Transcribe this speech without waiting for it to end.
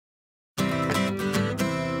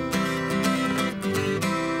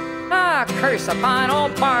A curse upon all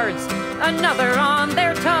bards, another on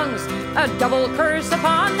their tongues, a double curse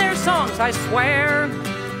upon their songs, I swear.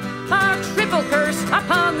 A triple curse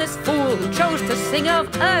upon this fool who chose to sing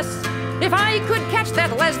of us. If I could catch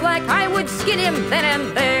that Lelac, I would skin him then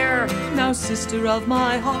and there. Now, sister of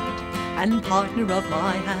my heart and partner of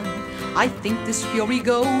my hand, I think this fury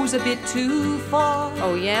goes a bit too far.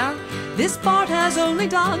 Oh, yeah? This bard has only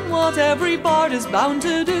done what every bard is bound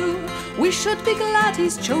to do. We should be glad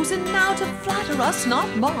he's chosen now to flatter us,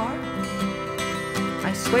 not mar.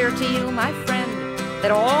 I swear to you, my friend,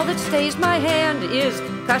 that all that stays my hand is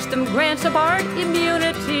custom grants a bard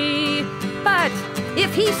immunity. But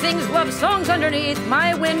if he sings love songs underneath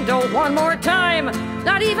my window one more time,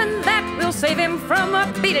 not even that will save him from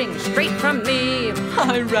a beating straight from me.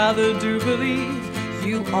 I rather do believe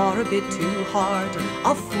you are a bit too hard.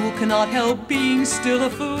 A fool cannot help being still a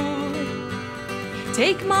fool.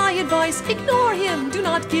 Take my advice, ignore him, do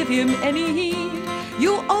not give him any heed.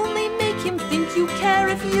 You'll only make him think you care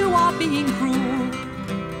if you are being cruel.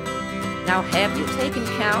 Now have you taken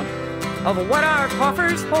count of what our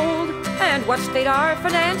coffers hold and what state our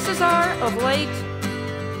finances are of late?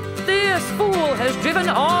 This fool has driven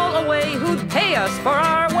all away who'd pay us for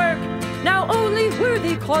our work. Now only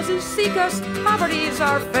worthy causes seek us, poverty's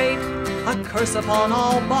our fate. A curse upon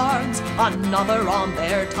all bards, another on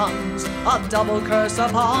their tongues, a double curse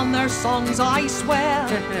upon their songs, I swear.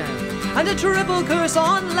 And a triple curse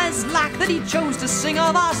on Lelac that he chose to sing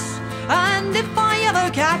of us. And if I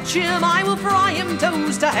ever catch him, I will fry him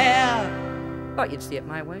toes to hair. Thought you'd see it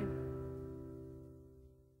my way.